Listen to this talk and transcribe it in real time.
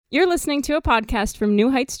You're listening to a podcast from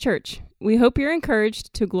New Heights Church. We hope you're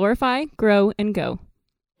encouraged to glorify, grow, and go.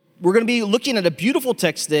 We're going to be looking at a beautiful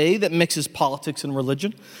text today that mixes politics and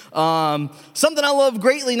religion. Something I love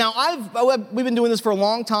greatly. Now, we've been doing this for a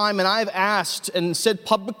long time, and I've asked and said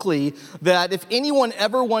publicly that if anyone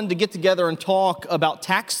ever wanted to get together and talk about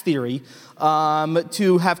tax theory,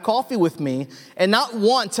 to have coffee with me, and not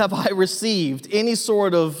once have I received any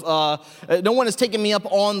sort of, no one has taken me up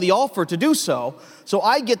on the offer to do so. So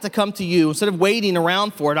I get to come to you, instead of waiting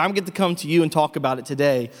around for it, I get to come to you and talk about it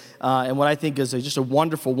today, and what I think is just a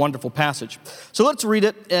wonderful, wonderful passage. So let's read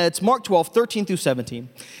it. It's Mark 12, 13 through 17.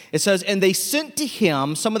 It says, "And they sent to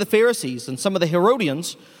him some of the Pharisees and some of the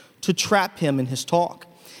Herodians to trap him in his talk.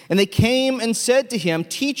 And they came and said to him,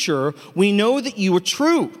 'Teacher, we know that you are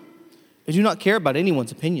true, and do not care about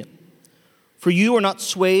anyone's opinion. For you are not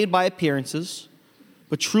swayed by appearances,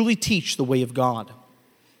 but truly teach the way of God.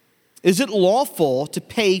 Is it lawful to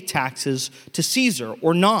pay taxes to Caesar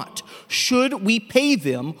or not? Should we pay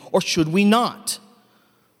them or should we not?'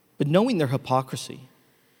 But knowing their hypocrisy,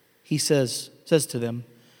 he says to them,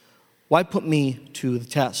 'Why put me to the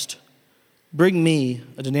test? Bring me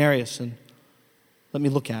a denarius and let me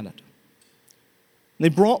look at it.' They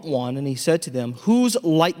brought one, and he said to them, 'Whose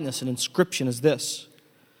likeness and inscription is this?'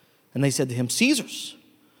 And they said to him, 'Caesar's.'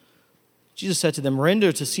 Jesus said to them,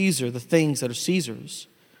 'Render to Caesar the things that are Caesar's,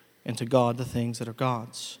 and to God the things that are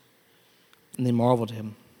God's.' And they marveled at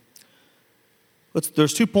him."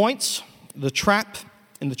 There's 2 points, the trap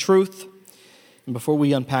and the truth. And before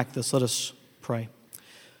we unpack this, let us pray.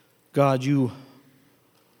 God, you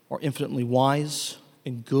are infinitely wise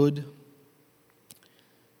and good.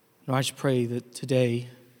 And I just pray that today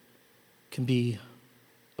can be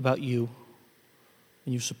about you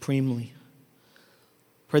and you supremely.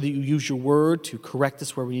 Pray that you use your word to correct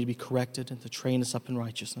us where we need to be corrected and to train us up in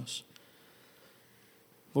righteousness.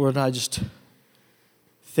 Lord, I just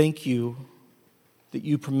thank you that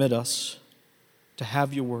you permit us to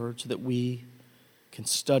have your word so that we can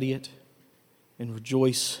study it and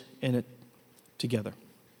rejoice in it together.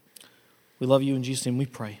 We love you. In Jesus' name we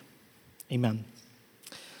pray. Amen.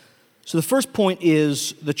 So the first point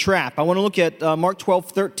is the trap. I want to look at Mark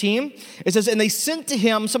 12, 13. It says, "And they sent to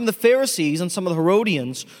him some of the Pharisees and some of the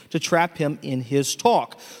Herodians to trap him in his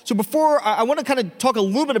talk." So before, I want to kind of talk a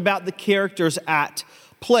little bit about the characters at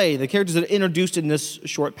play, the characters that are introduced in this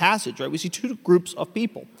short passage, right? We see 2 groups of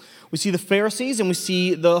people. We see the Pharisees and we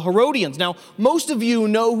see the Herodians. Now, most of you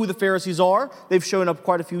know who the Pharisees are. They've shown up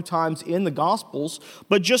quite a few times in the Gospels.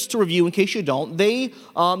 But just to review, in case you don't, they're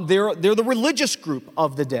the religious group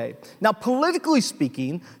of the day. Now, politically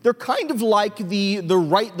speaking, they're kind of like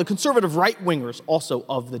the conservative right-wingers also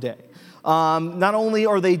of the day. Not only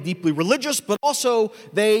are they deeply religious, but also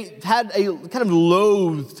they had a kind of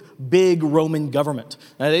loathed big Roman government.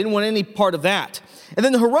 They didn't want any part of that. And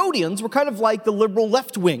then the Herodians were kind of like the liberal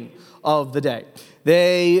left wing of the day.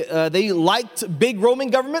 They liked big Roman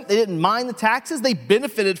government. They didn't mind the taxes. They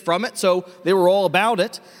benefited from it, so they were all about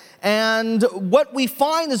it. And what we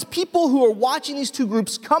find is people who are watching these 2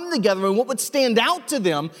 groups come together, and what would stand out to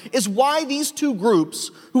them is why these 2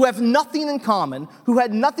 groups, who have nothing in common, who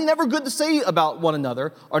had nothing ever good to say about one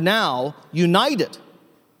another, are now united.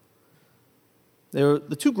 They're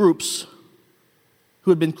the 2 groups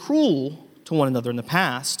who had been cruel to one another in the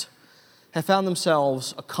past have found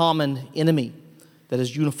themselves a common enemy that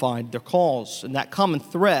has unified their cause. And that common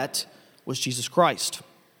threat was Jesus Christ.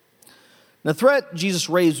 The threat Jesus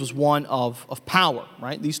raised was one of power,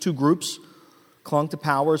 right? These 2 groups clung to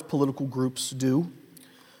power as political groups do.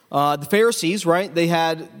 The Pharisees, right, they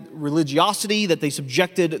had religiosity that they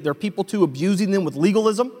subjected their people to, abusing them with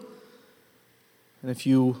legalism. And if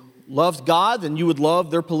you loved God, then you would love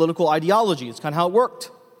their political ideology. It's kind of how it worked.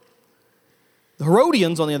 The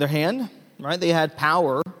Herodians, on the other hand, right, they had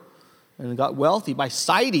power and got wealthy by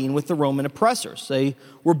siding with the Roman oppressors. They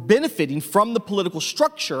were benefiting from the political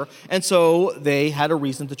structure, and so they had a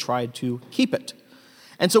reason to try to keep it.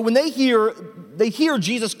 And so when they hear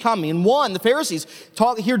Jesus coming, and the Pharisees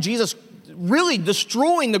hear Jesus really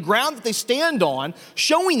destroying the ground that they stand on,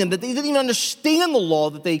 showing them that they didn't even understand the law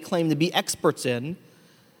that they claim to be experts in.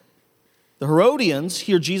 The Herodians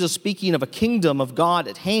hear Jesus speaking of a kingdom of God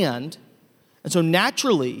at hand, and so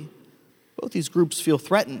naturally, both these groups feel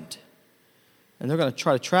threatened. And they're going to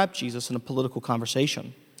try to trap Jesus in a political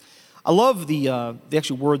conversation. I love the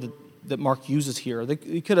actual word that Mark uses here.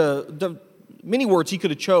 He could have many words he could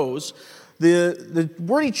have chose. The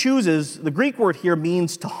word he chooses, the Greek word here,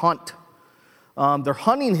 means to hunt. They're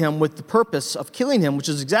hunting him with the purpose of killing him, which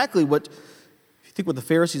is exactly what, if you think what the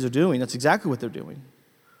Pharisees are doing, that's exactly what they're doing.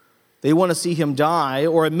 They want to see him die,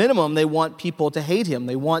 or at minimum, they want people to hate him.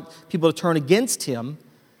 They want people to turn against him.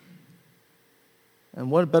 And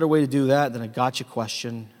what a better way to do that than a gotcha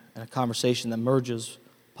question and a conversation that merges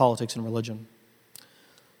politics and religion.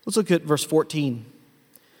 Let's look at verse 14.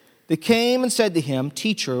 They came and said to him,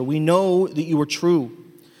 "Teacher, we know that you are true.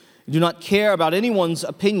 You do not care about anyone's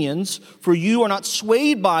opinions, for you are not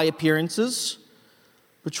swayed by appearances,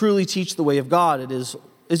 but truly teach the way of God.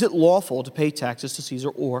 Is it lawful to pay taxes to Caesar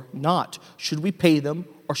or not? Should we pay them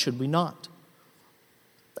or should we not?"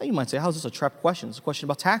 Now you might say, how is this a trap question? It's a question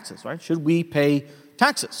about taxes, right? Should we pay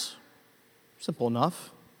taxes? Simple enough.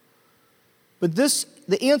 But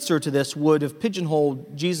the answer to this would have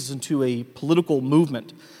pigeonholed Jesus into a political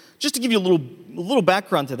movement. Just to give you a little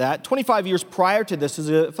background to that, 25 years prior to this is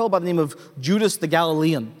a fellow by the name of Judas the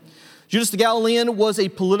Galilean. Judas the Galilean was a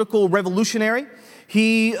political revolutionary.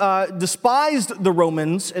 He despised the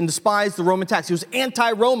Romans and despised the Roman tax. He was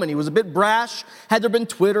anti-Roman. He was a bit brash. Had there been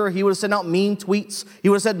Twitter, he would have sent out mean tweets. He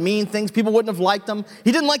would have said mean things. People wouldn't have liked him.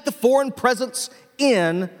 He didn't like the foreign presence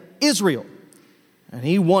in Israel. And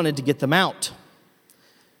he wanted to get them out.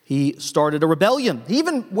 He started a rebellion. He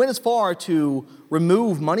even went as far to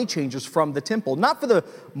remove money changers from the temple, not for the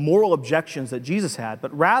moral objections that Jesus had,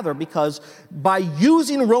 but rather because by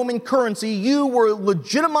using Roman currency, you were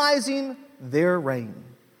legitimizing their reign.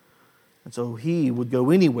 And so he would go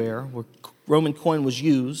anywhere where Roman coin was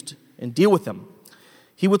used and deal with them.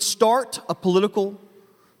 He would start a political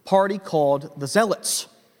party called the Zealots.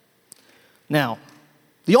 Now,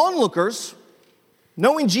 the onlookers,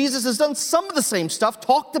 knowing Jesus has done some of the same stuff,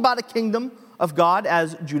 talked about a kingdom of God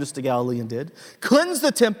as Judas the Galilean did, cleansed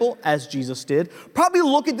the temple as Jesus did, probably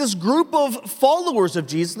look at this group of followers of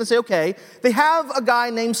Jesus and say, okay, they have a guy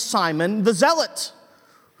named Simon the Zealot,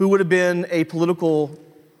 who would have been a political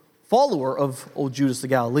follower of old Judas the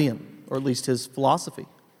Galilean, or at least his philosophy.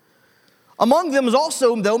 Among them is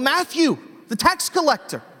also, though, Matthew, the tax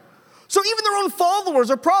collector. So even their own followers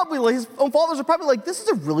are probably like, this is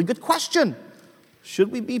a really good question.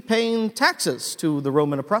 Should we be paying taxes to the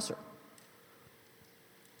Roman oppressor?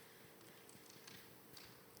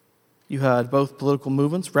 You had both political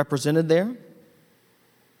movements represented there.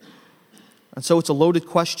 And so it's a loaded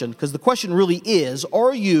question, because the question really is,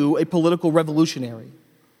 are you a political revolutionary?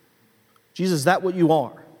 Jesus, is that what you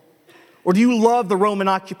are? Or do you love the Roman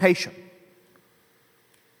occupation?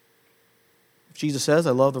 If Jesus says,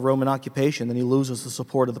 I love the Roman occupation, then he loses the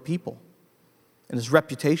support of the people, and his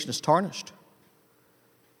reputation is tarnished.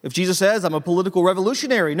 If Jesus says, I'm a political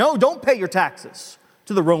revolutionary, no, don't pay your taxes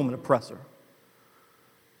to the Roman oppressor,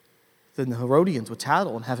 then the Herodians would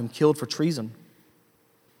tattle and have him killed for treason.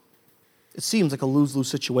 It seems like a lose-lose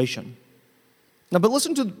situation. Now, but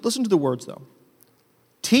listen to the words, though.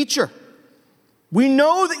 Teacher, we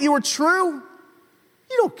know that you are true.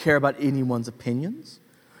 You don't care about anyone's opinions.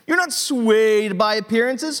 You're not swayed by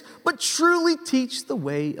appearances, but truly teach the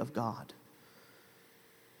way of God.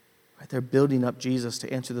 Right, they're building up Jesus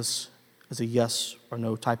to answer this as a yes or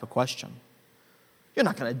no type of question. You're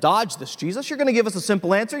not going to dodge this, Jesus. You're going to give us a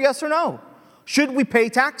simple answer, yes or no. Should we pay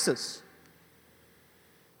taxes?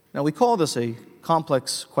 Now, we call this a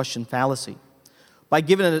complex question fallacy. By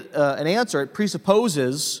giving an answer, it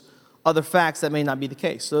presupposes other facts that may not be the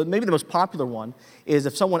case. So maybe the most popular one is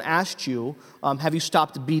if someone asked you, have you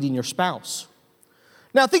stopped beating your spouse?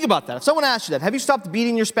 Now, think about that. If someone asked you that, have you stopped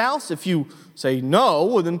beating your spouse? If you say no,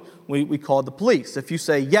 well, then we call the police. If you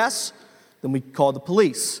say yes, then we call the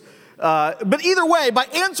police. But either way, by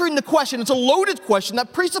answering the question, it's a loaded question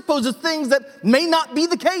that presupposes things that may not be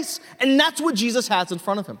the case, and that's what Jesus has in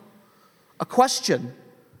front of him. A question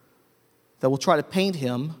that will try to paint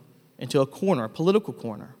him into a corner, a political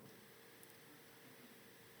corner.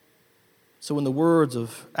 So in the words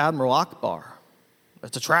of Admiral Akbar,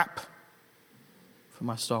 it's a trap for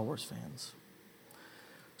my Star Wars fans.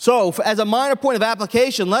 So as a minor point of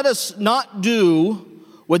application, let us not do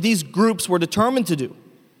what these groups were determined to do,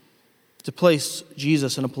 to place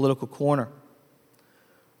Jesus in a political corner.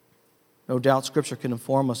 No doubt Scripture can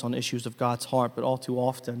inform us on issues of God's heart, but all too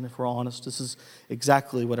often, if we're honest, this is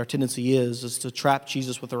exactly what our tendency is to trap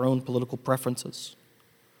Jesus with our own political preferences.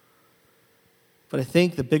 But I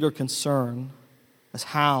think the bigger concern is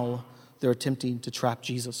how they're attempting to trap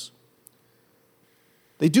Jesus.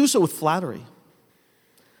 They do so with flattery.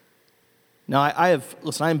 Now,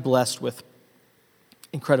 I'm blessed with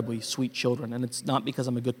incredibly sweet children, and it's not because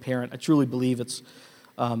I'm a good parent. I truly believe it's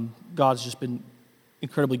God's just been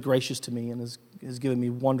incredibly gracious to me and has given me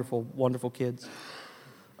wonderful, wonderful kids.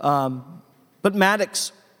 But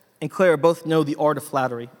Maddox and Claire both know the art of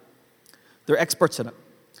flattery. They're experts in it.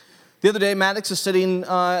 The other day, Maddox is sitting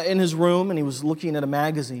in his room, and he was looking at a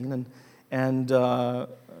magazine, and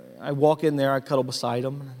I walk in there, I cuddle beside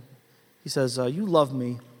him, and he says, "You love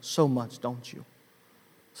me so much, don't you?"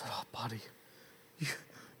 I said, "Oh, buddy,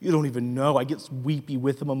 you don't even know." I get weepy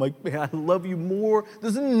with him. I'm like, "Man, I love you more.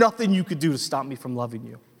 There's nothing you could do to stop me from loving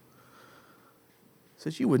you." He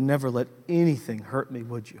says, "You would never let anything hurt me,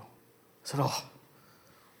 would you?" I said, "Oh."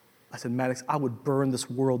 I said, "Maddox, I would burn this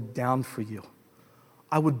world down for you.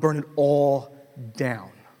 I would burn it all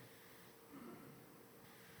down."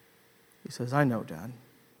 He says, "I know, Dad.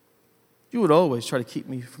 You would always try to keep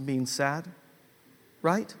me from being sad,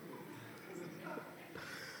 right?"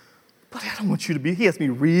 "Buddy, I don't want you to be." He has me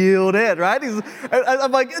reeled in, right?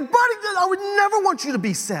 I'm like, "Buddy, I would never want you to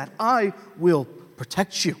be sad. I will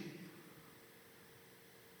protect you."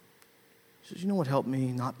 He says, "You know what helped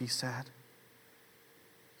me not be sad?"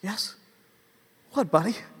 "Yes." "What,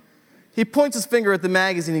 buddy?" He points his finger at the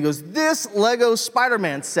magazine. He goes, "This Lego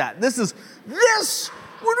Spider-Man set. This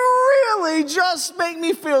would really just make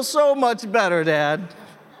me feel so much better, Dad."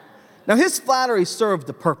 Now, his flattery served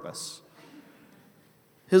the purpose.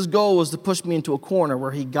 His goal was to push me into a corner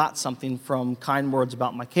where he got something from kind words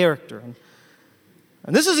about my character.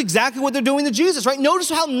 And this is exactly what they're doing to Jesus, right? Notice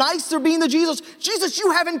how nice they're being to Jesus. "Jesus,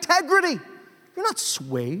 you have integrity. You're not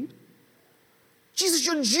swayed. Jesus,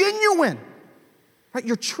 you're genuine. Right?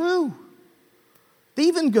 You're true." They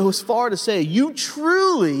even go as far to say, "You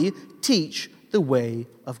truly teach the way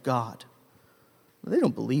of God." They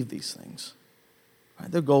don't believe these things. Right?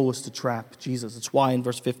 Their goal is to trap Jesus. It's why in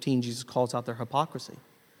verse 15, Jesus calls out their hypocrisy.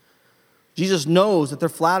 Jesus knows that their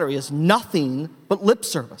flattery is nothing but lip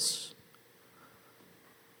service.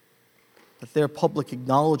 That their public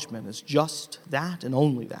acknowledgement is just that and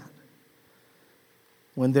only that.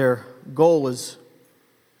 When their goal is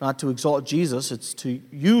not to exalt Jesus, it's to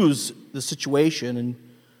use the situation and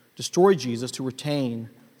destroy Jesus to retain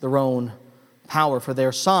their own power for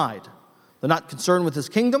their side. They're not concerned with his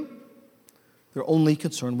kingdom. They're only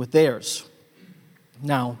concerned with theirs.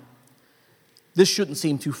 Now, this shouldn't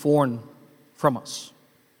seem too foreign from us.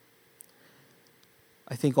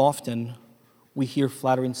 I think often we hear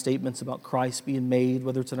flattering statements about Christ being made,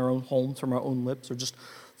 whether it's in our own homes, from our own lips, or just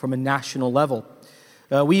from a national level.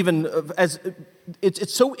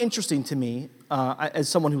 It's so interesting to me, as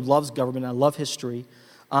someone who loves government, I love history.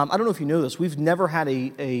 I don't know if you know this, we've never had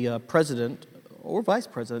a president or vice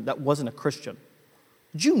president that wasn't a Christian.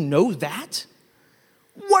 Did you know that?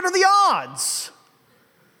 What are the odds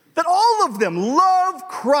that all of them love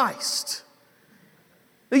Christ?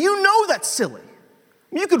 Now, you know that's silly.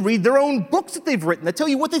 You could read their own books that they've written that tell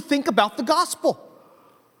you what they think about the gospel.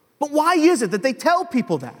 But why is it that they tell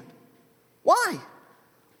people that? Why?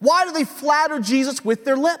 Why do they flatter Jesus with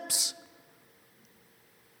their lips?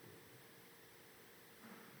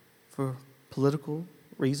 For political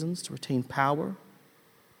reasons, to retain power?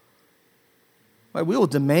 Right, we will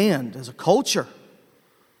demand as a culture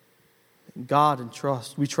that God and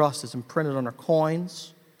we trust is imprinted on our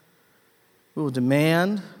coins. We will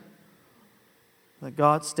demand that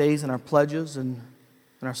God stays in our pledges and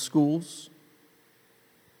in our schools.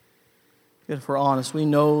 Yet if we're honest, we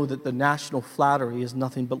know that the national flattery is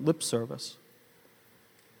nothing but lip service.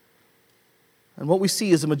 And what we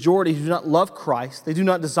see is a majority who do not love Christ, they do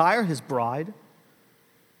not desire his bride,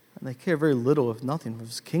 and they care very little, if nothing, of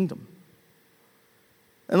his kingdom.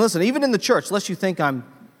 And listen, even in the church, lest you think I'm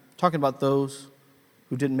talking about those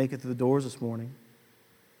who didn't make it to the doors this morning,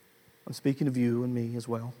 I'm speaking of you and me as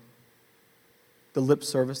well. The lip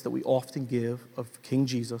service that we often give of King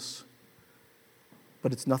Jesus,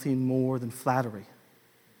 but it's nothing more than flattery.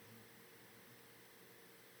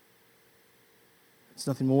 It's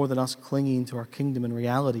nothing more than us clinging to our kingdom in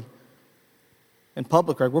reality. In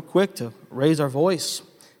public, right, we're quick to raise our voice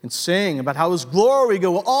and sing about how his glory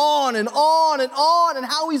go on and on and on and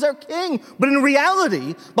how he's our king. But in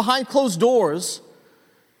reality, behind closed doors,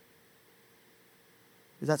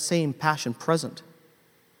 is that same passion present?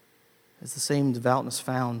 Is the same devoutness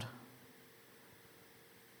found?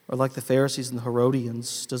 Or like the Pharisees and the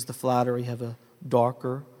Herodians, does the flattery have a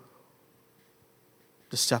darker,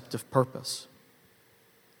 deceptive purpose?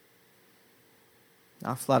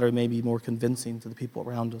 Our flattery may be more convincing to the people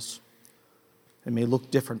around us. It may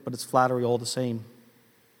look different, but it's flattery all the same.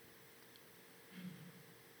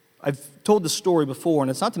 I've told this story before, and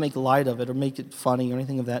it's not to make light of it or make it funny or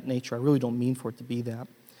anything of that nature. I really don't mean for it to be that.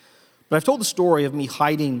 But I've told the story of me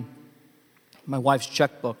hiding my wife's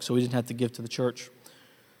checkbook so we didn't have to give to the church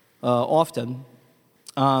often.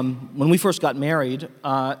 When we first got married,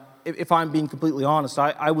 if I'm being completely honest,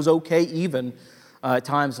 I was okay even at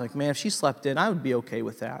times, like, man, if she slept in, I would be okay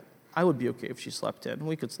with that. I would be okay if she slept in.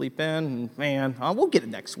 We could sleep in, and man, we'll get it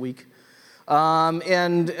next week. She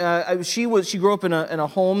grew up in a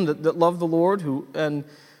home that loved the Lord,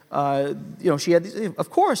 she had, of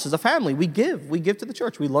course, as a family, we give to the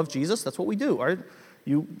church. We love Jesus. That's what we do. Right?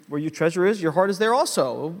 Where your treasure is, your heart is there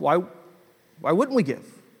also. Why wouldn't we give?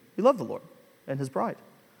 We love the Lord and His bride.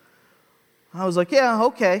 I was like, yeah,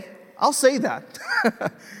 okay, I'll say that.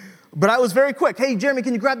 But I was very quick. Hey, Jeremy,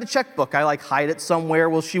 can you grab the checkbook? I hide it somewhere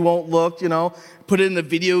where she won't look, put it in a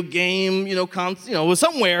video game,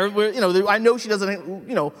 somewhere where, I know she doesn't,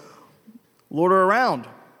 lord her around.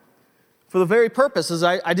 For the very purposes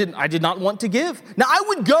I did not want to give. Now, I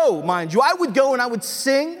would go, mind you. I would go and I would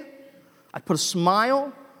sing. I'd put a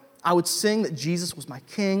smile. I would sing that Jesus was my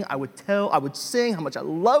king. I would sing how much I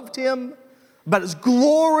loved Him, about His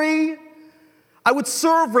glory. I would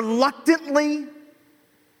serve reluctantly.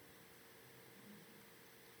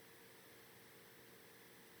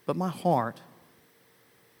 But my heart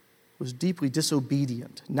was deeply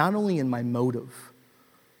disobedient, not only in my motive,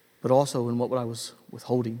 but also in what I was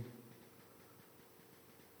withholding.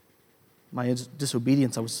 My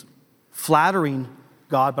disobedience, I was flattering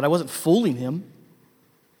God, but I wasn't fooling Him.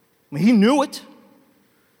 I mean, He knew it.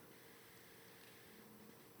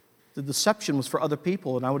 The deception was for other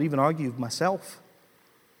people, and I would even argue myself.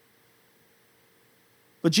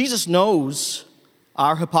 But Jesus knows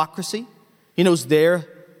our hypocrisy. He knows their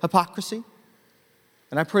hypocrisy.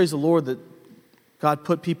 And I praise the Lord that God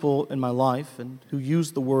put people in my life and who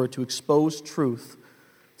used the word to expose truth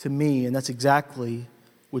to me, and that's exactly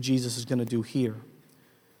what Jesus is going to do here.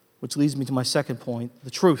 Which leads me to my second point, the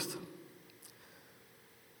truth.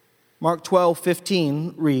 Mark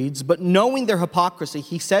 12:15 reads, "But knowing their hypocrisy,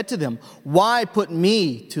 He said to them, 'Why put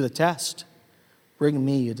me to the test? Bring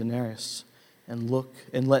me a denarius and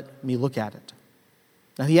let me look at it.'"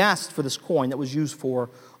 Now, He asked for this coin that was used for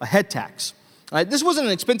a head tax. This wasn't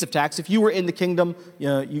an expensive tax. If you were in the kingdom,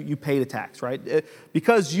 you paid a tax, right?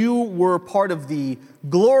 Because you were part of the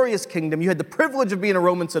glorious kingdom, you had the privilege of being a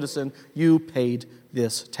Roman citizen, you paid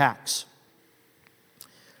this tax.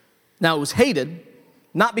 Now, it was hated,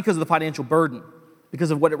 not because of the financial burden,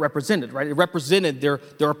 because of what it represented, right? It represented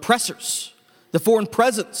their oppressors, the foreign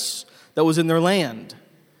presence that was in their land.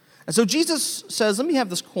 And so Jesus says, let me have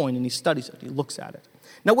this coin, and He studies it, He looks at it.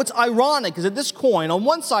 Now, what's ironic is that this coin, on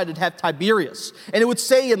one side it'd have Tiberius, and it would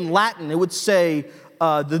say in Latin, it would say,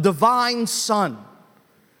 the divine son.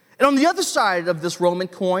 And on the other side of this Roman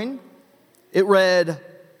coin, it read,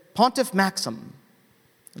 Pontiff Maxim.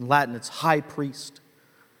 In Latin, it's high priest.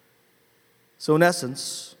 So in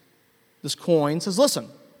essence, this coin says, listen,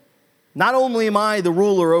 not only am I the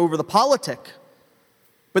ruler over the politic,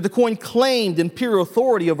 but the coin claimed imperial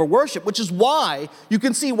authority over worship, which is why you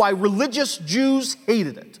can see why religious Jews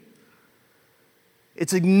hated it.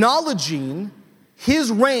 It's acknowledging His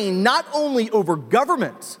reign not only over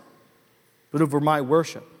government, but over my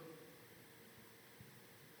worship.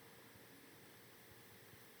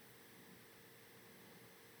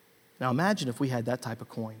 Now imagine if we had that type of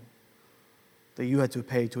coin that you had to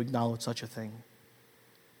pay to acknowledge such a thing.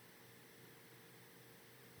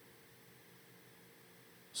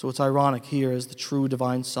 So it's ironic here as the true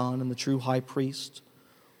divine Son and the true high priest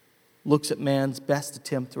looks at man's best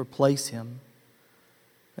attempt to replace Him.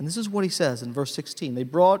 And this is what He says in verse 16. They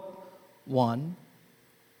brought one,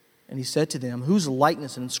 and He said to them, "Whose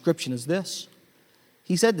likeness and inscription is this?"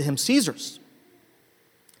 He said to him, "Caesar's."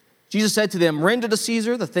 Jesus said to them, "Render to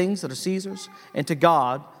Caesar the things that are Caesar's, and to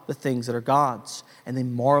God the things that are God's." And they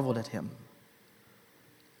marveled at Him.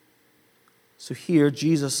 So here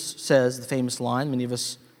Jesus says the famous line many of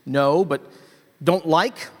us know but don't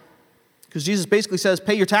like, because Jesus basically says,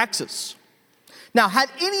 pay your taxes. Now, had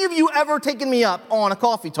any of you ever taken me up on a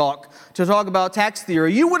coffee talk to talk about tax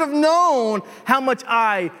theory, you would have known how much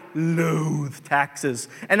I loathe taxes.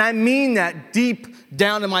 And I mean that deep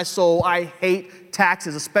down in my soul. I hate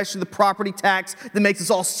taxes, especially the property tax that makes us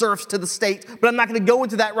all serfs to the state. But I'm not going to go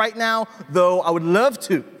into that right now, though I would love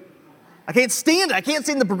to. I can't stand it. I can't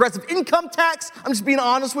stand the progressive income tax. I'm just being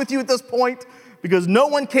honest with you at this point, because no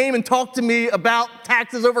one came and talked to me about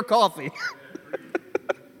taxes over coffee.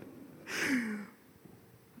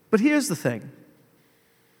 But here's the thing.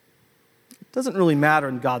 It doesn't really matter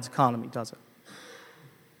in God's economy, does it?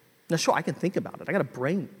 Now, sure, I can think about it. I got a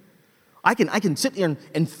brain. I can sit here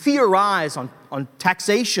and theorize on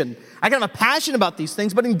taxation. I can have a passion about these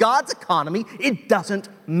things, but in God's economy, it doesn't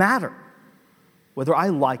matter whether I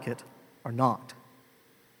like it or not.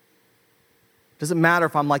 It doesn't matter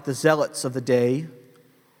if I'm like the zealots of the day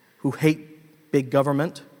who hate big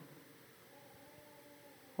government,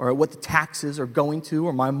 or what the taxes are going to,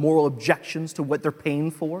 or my moral objections to what they're paying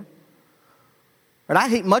for. Right? I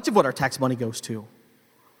hate much of what our tax money goes to.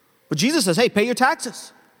 But Jesus says, hey, pay your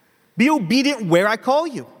taxes. Be obedient where I call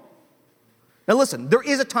you. Now listen, there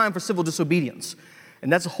is a time for civil disobedience. And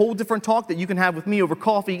that's a whole different talk that you can have with me over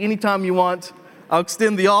coffee anytime you want. I'll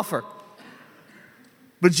extend the offer.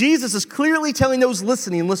 But Jesus is clearly telling those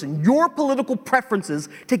listening, listen, your political preferences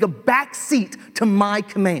take a back seat to my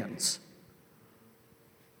commands.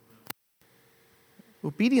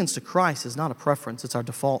 Obedience to Christ is not a preference, it's our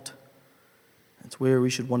default. It's where we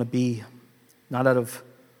should want to be, not out of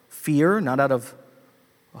fear, not out of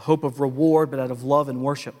a hope of reward, but out of love and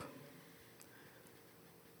worship.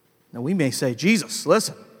 Now we may say, Jesus,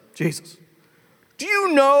 listen, Jesus, do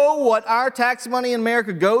you know what our tax money in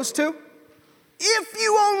America goes to? If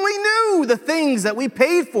you only knew the things that we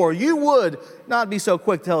paid for, you would not be so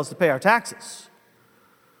quick to tell us to pay our taxes.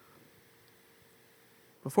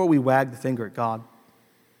 Before we wag the finger at God,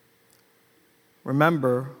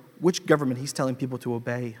 remember which government he's telling people to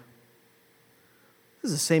obey.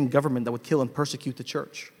 This is the same government that would kill and persecute the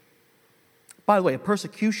church. By the way, a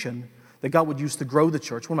persecution that God would use to grow the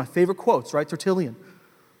church. One of my favorite quotes, right? Tertullian.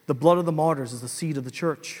 The blood of the martyrs is the seed of the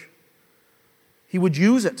church. He would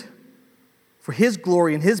use it for his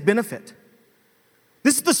glory and his benefit.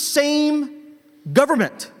 This is the same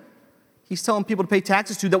government he's telling people to pay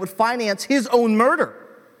taxes to that would finance his own murder.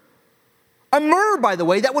 A murder, by the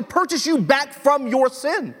way, that would purchase you back from your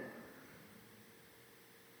sin.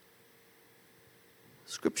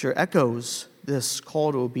 Scripture echoes this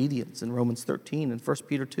call to obedience in Romans 13 and 1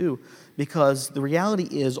 Peter 2, because the reality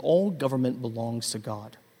is all government belongs to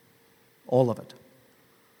God. All of it.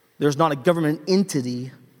 There's not a government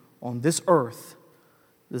entity on this earth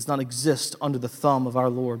that does not exist under the thumb of our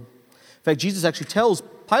Lord. In fact, Jesus actually tells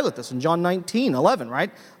Pilate this in John 19:11,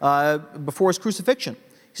 right? Before his crucifixion.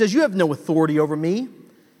 He says, you have no authority over me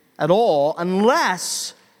at all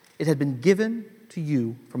unless it had been given to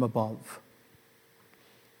you from above.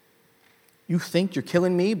 You think you're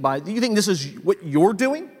killing me do you think this is what you're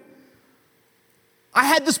doing? I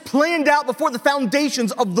had this planned out before the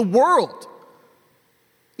foundations of the world.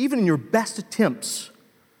 Even in your best attempts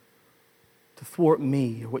to thwart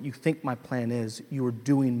me or what you think my plan is, you are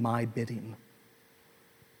doing my bidding.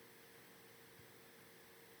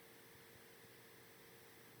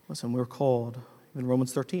 Listen, we're called, in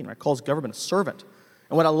Romans 13, right? Calls government a servant.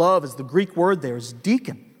 And what I love is the Greek word there is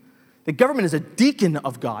deacon. The government is a deacon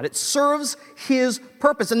of God. It serves his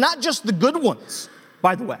purpose, and not just the good ones,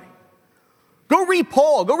 by the way. Go read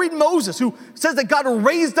Paul, go read Moses, who says that God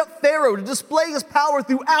raised up Pharaoh to display his power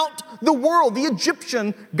throughout the world. The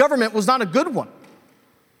Egyptian government was not a good one.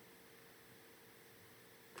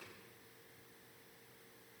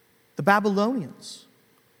 The Babylonians,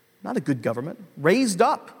 not a good government, raised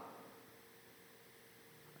up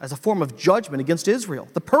as a form of judgment against Israel.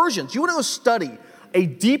 The Persians, you want to go study a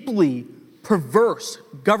deeply perverse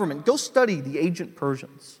government. Go study the ancient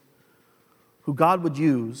Persians, who God would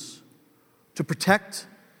use to protect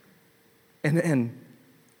and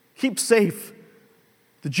keep safe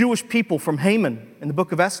the Jewish people from Haman in the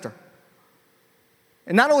book of Esther.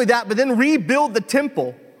 And not only that, but then rebuild the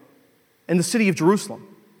temple in the city of Jerusalem.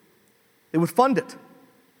 They would fund it.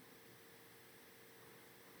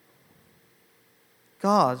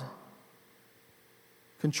 God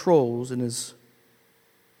controls and is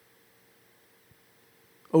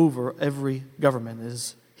over every government,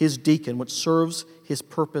 is his deacon, which serves his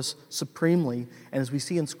purpose supremely, and as we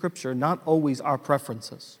see in Scripture, not always our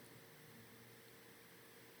preferences.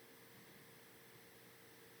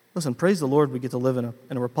 Listen, praise the Lord we get to live in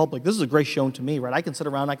a republic. This is a grace shown to me, right? I can sit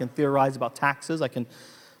around, I can theorize about taxes, I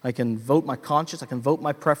can vote my conscience, I can vote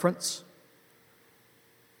my preference.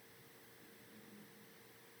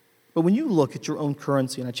 But when you look at your own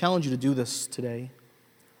currency, and I challenge you to do this today,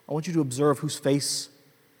 I want you to observe whose face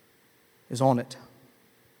is on it.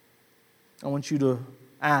 I want you to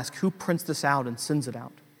ask, who prints this out and sends it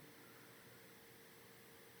out?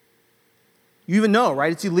 You even know, right?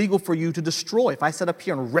 It's illegal for you to destroy. If I sat up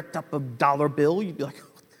here and ripped up a dollar bill, you'd be like,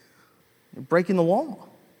 you're breaking the law.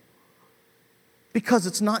 Because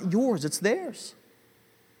it's not yours, it's theirs.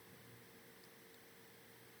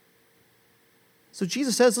 So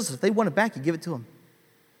Jesus says, listen, if they want it back, you give it to them.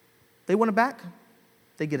 If they want it back,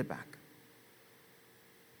 they get it back.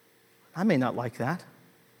 I may not like that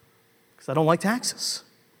because I don't like taxes,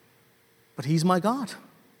 but he's my God.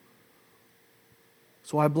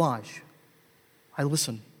 So I oblige. I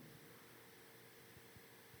listen.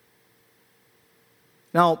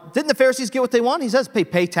 Now, didn't the Pharisees get what they want? He says,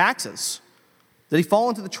 pay taxes. Did he fall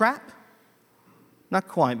into the trap? Not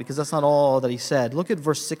quite, because that's not all that he said. Look at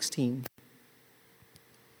verse 16.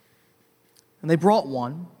 And they brought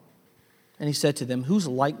one And he said to them, whose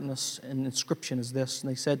likeness and inscription is this? And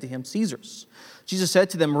they said to him, Caesar's. Jesus said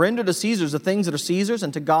to them, render to Caesar's the things that are Caesar's,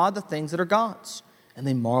 and to God the things that are God's. And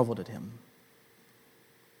they marveled at him.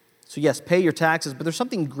 So yes, pay your taxes, but there's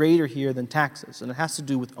something greater here than taxes, and it has to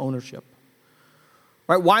do with ownership.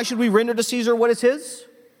 Right? Why should we render to Caesar what is his?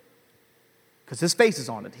 Because his face is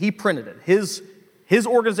on it. He printed it. His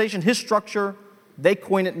organization, his structure, they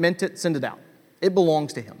coin it, mint it, send it out. It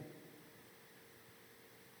belongs to him.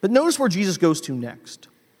 But notice where Jesus goes to next.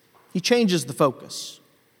 He changes the focus.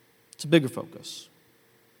 It's a bigger focus.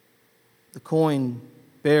 The coin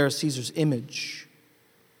bears Caesar's image.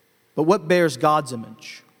 But what bears God's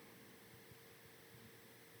image?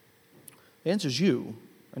 The answer is you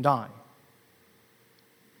and I.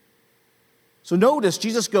 So notice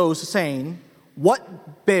Jesus goes to saying,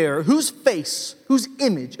 whose face, whose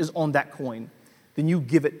image is on that coin? Then you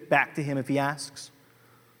give it back to him if he asks.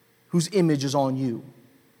 Whose image is on you?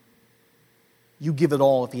 You give it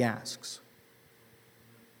all if he asks.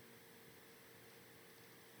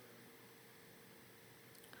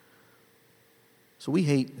 So we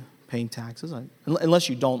hate paying taxes, unless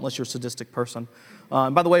you're a sadistic person.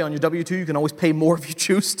 And by the way, on your W-2, you can always pay more if you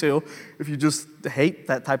choose to, if you just hate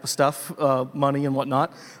that type of stuff, money and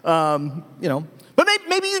whatnot. But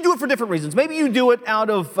maybe you do it for different reasons. Maybe you do it out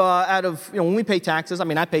of when we pay taxes. I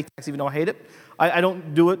mean, I pay taxes even though I hate it. I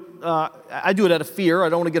don't do it. I do it out of fear. I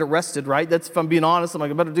don't want to get arrested, right? That's, if I'm being honest, I'm like,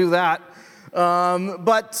 I better do that.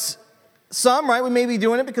 But some, right, we may be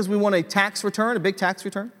doing it because we want a tax return, a big tax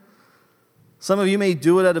return. Some of you may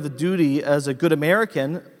do it out of a duty as a good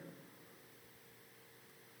American.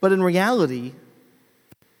 But in reality,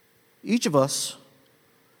 each of us,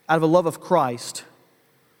 out of a love of Christ,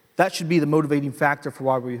 that should be the motivating factor for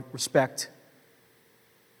why we respect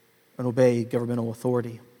and obey governmental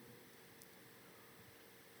authority.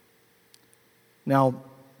 Now,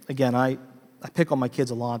 again, I pick on my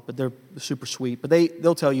kids a lot, but they're super sweet. But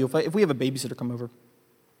they'll tell you, if we have a babysitter come over,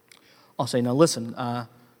 I'll say, now listen,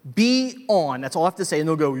 be on. That's all I have to say. And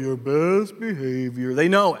they'll go, your best behavior. They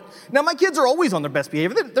know it. Now, my kids are always on their best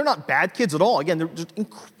behavior. They're not bad kids at all. Again, they're just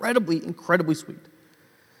incredibly, incredibly sweet.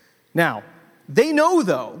 Now, they know,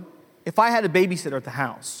 though, if I had a babysitter at the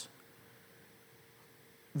house,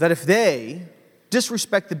 that if they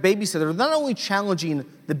disrespect the babysitter, they're not only challenging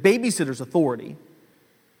the babysitter's authority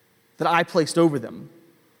that I placed over them,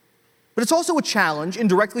 but it's also a challenge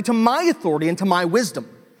indirectly to my authority and to my wisdom.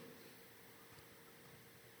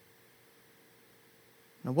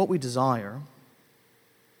 Now, what we desire,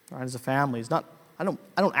 right, as a family is not, I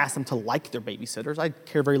don't ask them to like their babysitters. I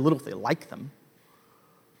care very little if they like them.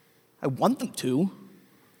 I want them to,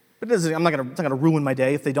 but it's not going to ruin my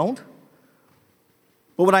day if they don't.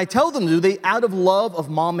 But what I tell them to do, out of love of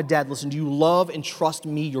mom and dad, listen, do you love and trust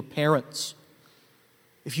me, your parents?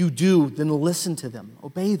 If you do, then listen to them,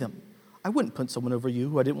 obey them. I wouldn't put someone over you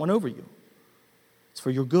who I didn't want over you. It's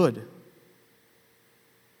for your good.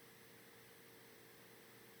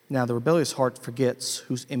 Now, the rebellious heart forgets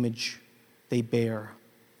whose image they bear.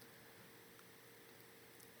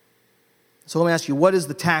 So let me ask you, what is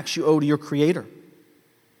the tax you owe to your Creator?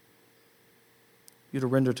 You're to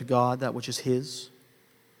render to God that which is His.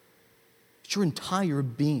 It's your entire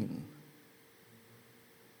being.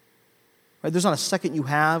 Right? There's not a second you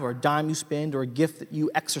have, or a dime you spend, or a gift that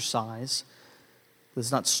you exercise that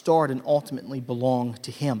does not start and ultimately belong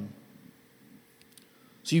to Him.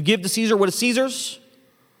 So you give to Caesar what is Caesar's,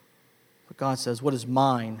 but God says, what is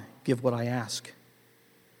mine, give what I ask.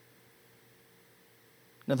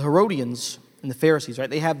 Now the Herodians and the Pharisees, right,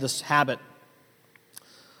 they have this habit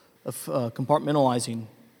of compartmentalizing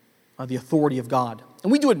the authority of God.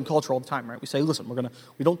 And we do it in culture all the time, right? We say, listen,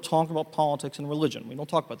 we don't talk about politics and religion. We don't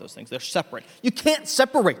talk about those things. They're separate. You can't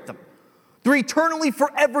separate them. They're eternally,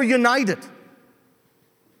 forever united.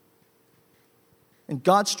 In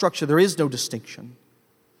God's structure, there is no distinction.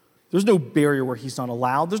 There's no barrier where He's not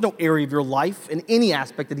allowed. There's no area of your life in any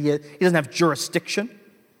aspect that He doesn't have jurisdiction.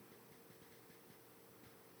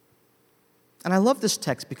 And I love this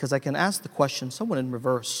text because I can ask the question somewhat in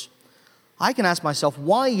reverse. I can ask myself,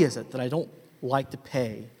 why is it that I don't like to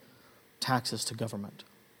pay taxes to government?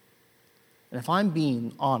 And if I'm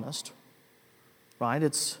being honest, right,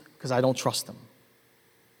 it's because I don't trust them.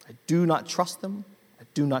 I do not trust them. I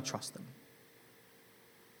do not trust them.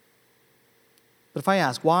 But if I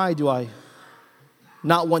ask, why do I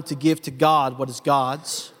not want to give to God what is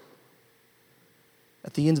God's?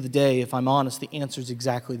 At the end of the day, if I'm honest, the answer is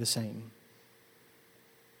exactly the same.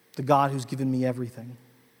 The God who's given me everything.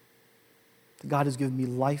 The God who's given me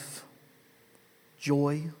life,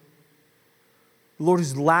 joy. The Lord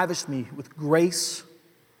who's lavished me with grace,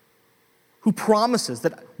 who promises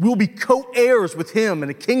that we'll be co-heirs with him in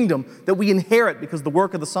a kingdom that we inherit because of the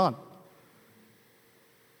work of the Son.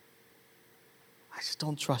 I just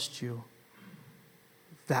don't trust you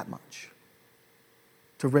that much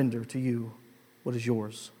to render to you what is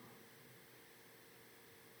yours.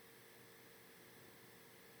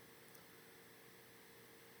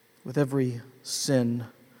 With every sin,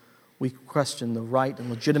 we question the right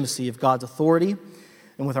and legitimacy of God's authority,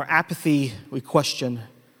 and with our apathy, we question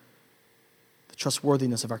the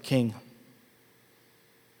trustworthiness of our King.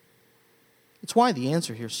 It's why the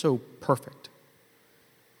answer here is so perfect.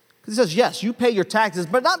 Because he says, yes, you pay your taxes,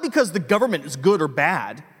 but not because the government is good or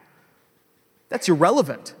bad. That's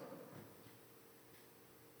irrelevant.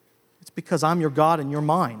 It's because I'm your God and you're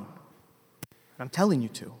mine. And I'm telling you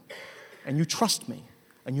to. And you trust me.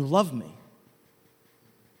 And you love me.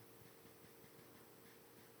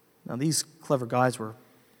 Now, these clever guys were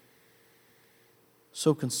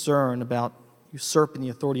so concerned about usurping the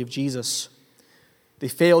authority of Jesus, they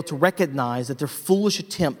failed to recognize that their foolish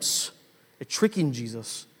attempts at tricking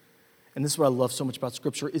Jesus, and this is what I love so much about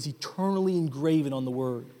Scripture, is eternally engraven on the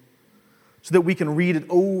Word, so that we can read it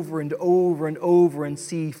over and over and over and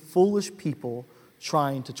see foolish people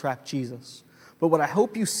trying to trap Jesus. But what I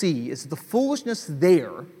hope you see is the foolishness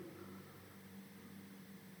there,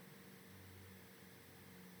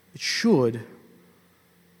 it should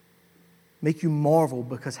make you marvel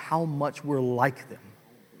because how much we're like them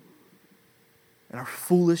in our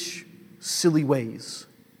foolish, silly ways.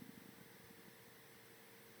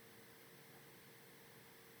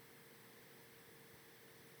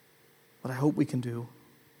 What I hope we can do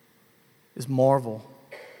is marvel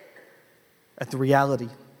at the reality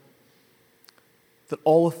that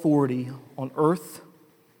all authority on earth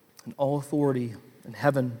and all authority in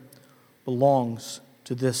heaven belongs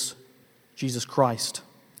to this Jesus Christ.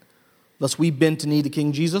 Thus we bend to knee to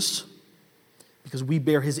King Jesus because we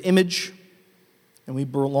bear his image and we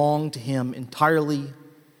belong to him entirely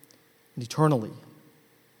and eternally.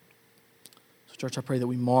 So church, I pray that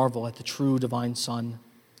we marvel at the true divine Son,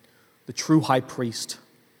 the true high priest,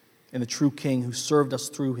 and the true King who served us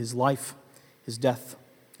through his life, his death,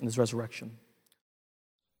 and his resurrection.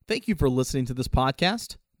 Thank you for listening to this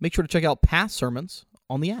podcast. Make sure to check out past sermons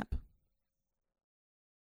on the app.